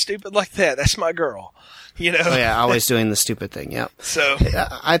do something stupid like that? That's my girl." Oh, yeah, always doing the stupid thing. Yeah. So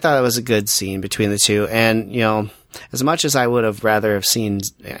I thought it was a good scene between the two, and as much as I would have rather have seen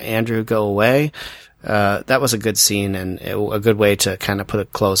Andrew go away, that was a good scene and a good way to kind of put a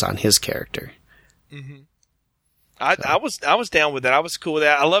close on his character. Mm-hmm. I was down with that. I was cool with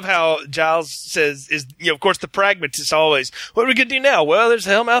that. I love how Giles says of course the pragmatist always, what are we gonna do now? Well, there's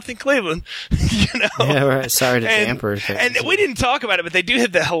Hellmouth in Cleveland. Yeah, right. Sorry to damper things. And we didn't talk about it, but they do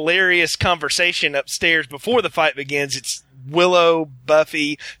have the hilarious conversation upstairs before the fight begins. It's Willow,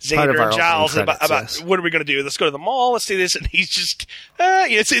 Buffy, Xander, and Giles about what are we going to do? Let's go to the mall. Let's do this. And he's just,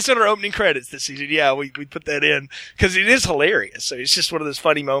 it's in our oopening credits this season. Yeah, we put that in because it is hilarious. So it's just one of those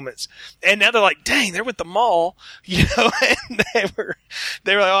funny moments. And now they're like, dang, they're with the mall, and they were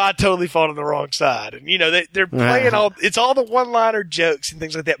like, oh, I totally fought on the wrong side. And, they're playing it's all the one-liner jokes and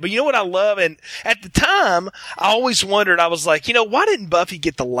things like that. But you know what I love? And at the time, I always wondered, I was like, why didn't Buffy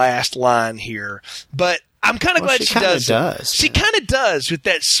get the last line here? But I'm kind of glad she does. She kind of does with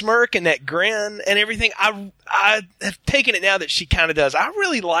that smirk and that grin and everything. I have taken it now that she kind of does. I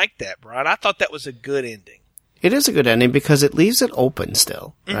really like that, Brian. I thought that was a good ending. It is a good ending because it leaves it open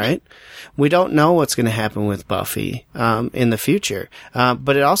still, right? We don't know what's going to happen with Buffy in the future,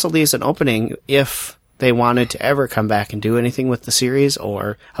 but it also leaves an opening if they wanted to ever come back and do anything with the series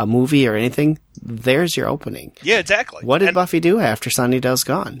or a movie or anything. There's your opening. Yeah, exactly. What did Buffy do after Sunnydale's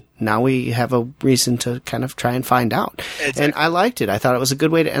gone? Now we have a reason to kind of try and find out. Exactly. And I liked it. I thought it was a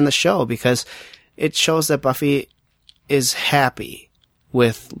good way to end the show because it shows that Buffy is happy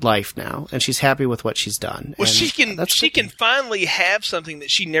with life now, and she's happy with what she's done. Well, and she can finally have something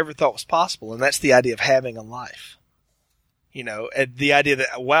that she never thought was possible, and that's the idea of having a life. You know, and the idea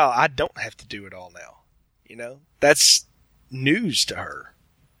that, wow, I don't have to do it all now. You know, that's news to her.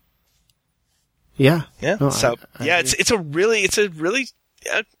 Yeah. Yeah. No, so I it's a really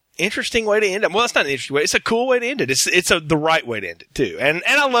interesting way to end it. Well, it's not an interesting way. It's a cool way to end it. It's the right way to end it too. And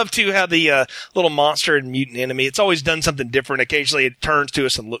I love too how the little monster and mutant enemy. It's always done something different. Occasionally, it turns to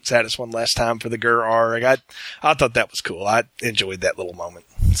us and looks at us one last time for the Gur arc. I thought that was cool. I enjoyed that little moment.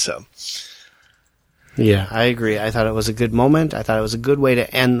 So. Yeah, I agree. I thought it was a good moment. I thought it was a good way to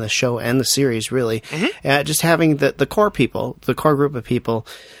end the show and the series, really. Mm-hmm. Just having the core people, the core group of people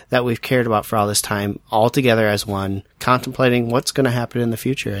that we've cared about for all this time, all together as one, contemplating what's going to happen in the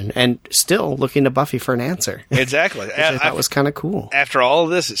future, and still looking to Buffy for an answer. Exactly. Which I thought was kind of cool. After all of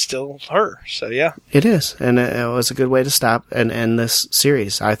this, it's still her. So, yeah. It is, and it was a good way to stop and end this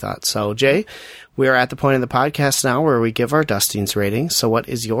series, I thought. So, Jay, we are at the point of the podcast now where we give our Dustings ratings. So what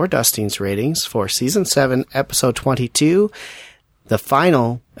is your Dustings ratings for Season 7, Episode 22, the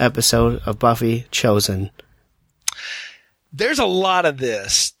final episode of Buffy Chosen? There's a lot of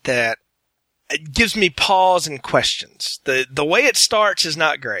this that gives me pause and questions. The way it starts is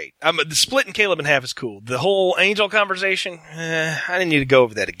not great. The split in Caleb in half is cool. The whole Angel conversation, I didn't need to go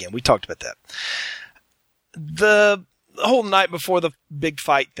over that again. We talked about that. The whole night before the big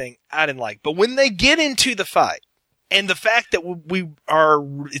fight thing, I didn't like. But when they get into the fight, and the fact that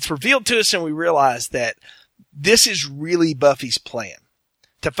it's revealed to us and we realize that this is really Buffy's plan.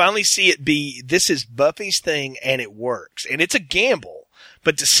 To finally see it be, this is Buffy's thing and it works. And it's a gamble,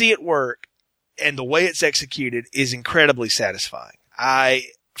 but to see it work and the way it's executed is incredibly satisfying. I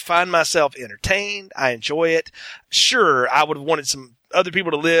find myself entertained. I enjoy it. Sure, I would have wanted some other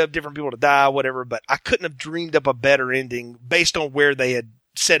people to live, different people to die, whatever, but I couldn't have dreamed up a better ending based on where they had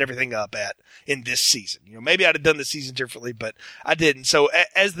set everything up at in this season. You know, maybe I'd have done the season differently, but I didn't. So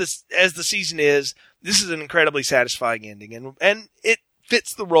as the season is, this is an incredibly satisfying ending, and it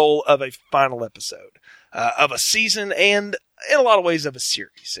fits the role of a final episode of a season and in a lot of ways of a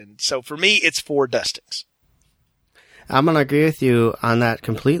series. And so for me, it's 4 dustings. I'm going to agree with you on that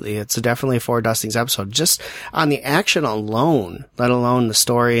completely. It's definitely a 4 dustings episode. Just on the action alone, let alone the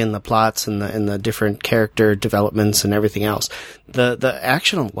story and the plots and the different character developments and everything else. The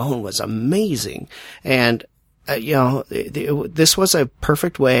action alone was amazing. And, this was a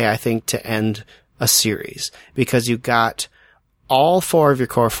perfect way, I think, to end a series, because you got all 4 of your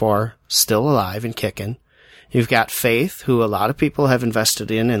core 4 still alive and kicking. You've got Faith, who a lot of people have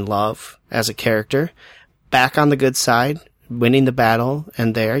invested in and love as a character, back on the good side, winning the battle,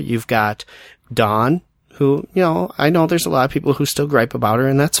 and there you've got Dawn, who, I know there's a lot of people who still gripe about her,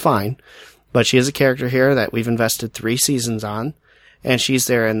 and that's fine, but she is a character here that we've invested 3 seasons on, and she's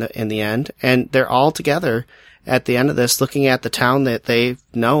there in the end, and they're all together at the end of this, looking at the town that they've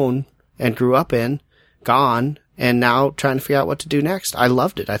known and grew up in, gone, and now trying to figure out what to do next. I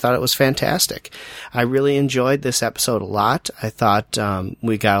loved it. I thought it was fantastic. I really enjoyed this episode a lot. I thought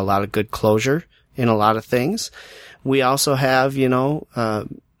we got a lot of good closure in a lot of things. We also have,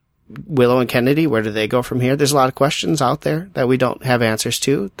 Willow and Kennedy. Where do they go from here? There's a lot of questions out there that we don't have answers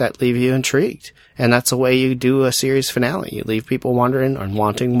to that leave you intrigued. And that's the way you do a series finale. You leave people wondering and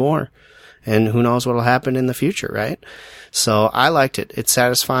wanting more. And who knows what will happen in the future, right? So I liked it. It's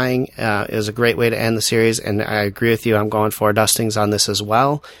satisfying. It was a great way to end the series. And I agree with you. I'm going 4 dustings on this as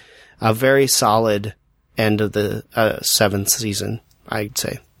well. A very solid end of the 7th season, I'd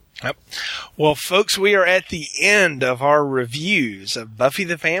say. Yep. Well, folks, we are at the end of our reviews of Buffy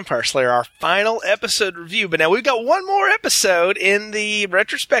the Vampire Slayer, our final episode review. But now we've got one more episode in the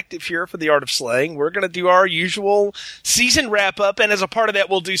retrospective here for The Art of Slaying. We're going to do our usual season wrap-up, and as a part of that,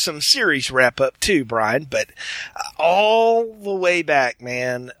 we'll do some series wrap-up too, Brian. But all the way back,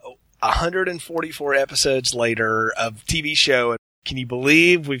 man, 144 episodes later of TV show. Can you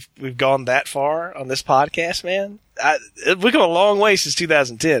believe we've gone that far on this podcast, man? We've come a long way since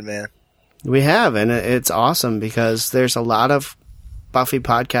 2010, man. We have, and it's awesome because there's a lot of Buffy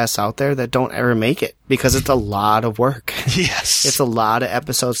podcasts out there that don't ever make it because it's a lot of work. Yes. It's a lot of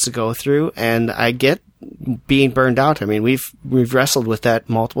episodes to go through, and I get being burned out. I mean, we've wrestled with that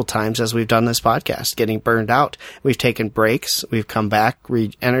multiple times as we've done this podcast, getting burned out. We've taken breaks. We've come back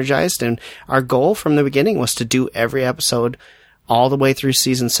re-energized, and our goal from the beginning was to do every episode all the way through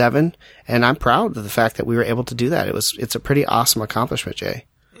season 7, and I'm proud of the fact that we were able to do that. It's a pretty awesome accomplishment, Jay.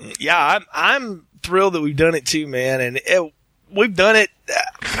 Yeah, I'm thrilled that we've done it too, man, and we've done it,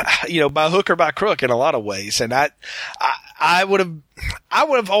 by hook or by crook in a lot of ways. And I would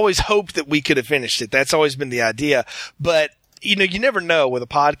have always hoped that we could have finished it. That's always been the idea, but you never know with a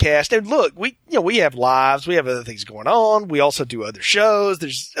podcast. And look, we have lives, we have other things going on. We also do other shows.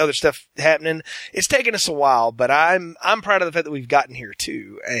 There's other stuff happening. It's taken us a while, but I'm proud of the fact that we've gotten here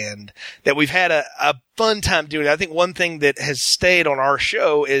too, and that we've had a fun time doing it. I think one thing that has stayed on our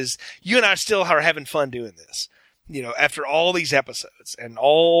show is you and I still are having fun doing this. After all these episodes and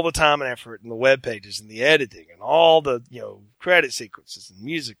all the time and effort and the web pages and the editing and all the, credit sequences and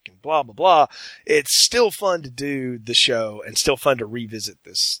music and blah, blah, blah, it's still fun to do the show and still fun to revisit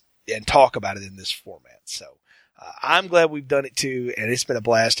this and talk about it in this format. So I'm glad we've done it too, and it's been a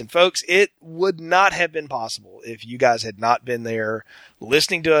blast. And folks, it would not have been possible if you guys had not been there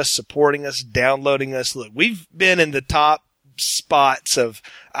listening to us, supporting us, downloading us. Look, we've been in the top spots of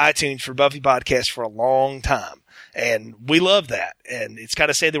iTunes for Buffy podcasts for a long time. And we love that. And it's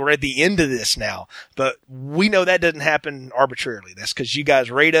kind of sad that we're at the end of this now, but we know that doesn't happen arbitrarily. That's because you guys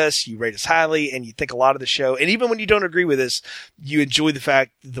rate us, you rate us highly, and you think a lot of the show. And even when you don't agree with us, you enjoy the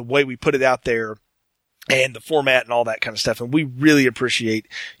fact, the way we put it out there and the format and all that kind of stuff. And we really appreciate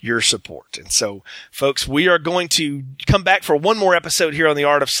your support. And so, folks, we are going to come back for one more episode here on The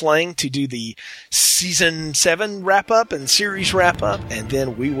Art of Slaying to do the Season 7 wrap-up and series wrap-up, and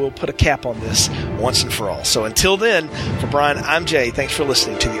then we will put a cap on this once and for all. So until then, for Brian, I'm Jay. Thanks for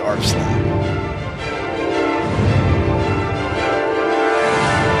listening to The Art of Slaying.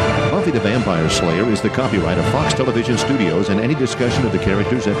 Buffy the Vampire Slayer is the copyright of Fox Television Studios, and any discussion of the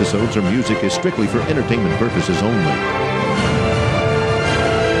characters, episodes, or music is strictly for entertainment purposes only.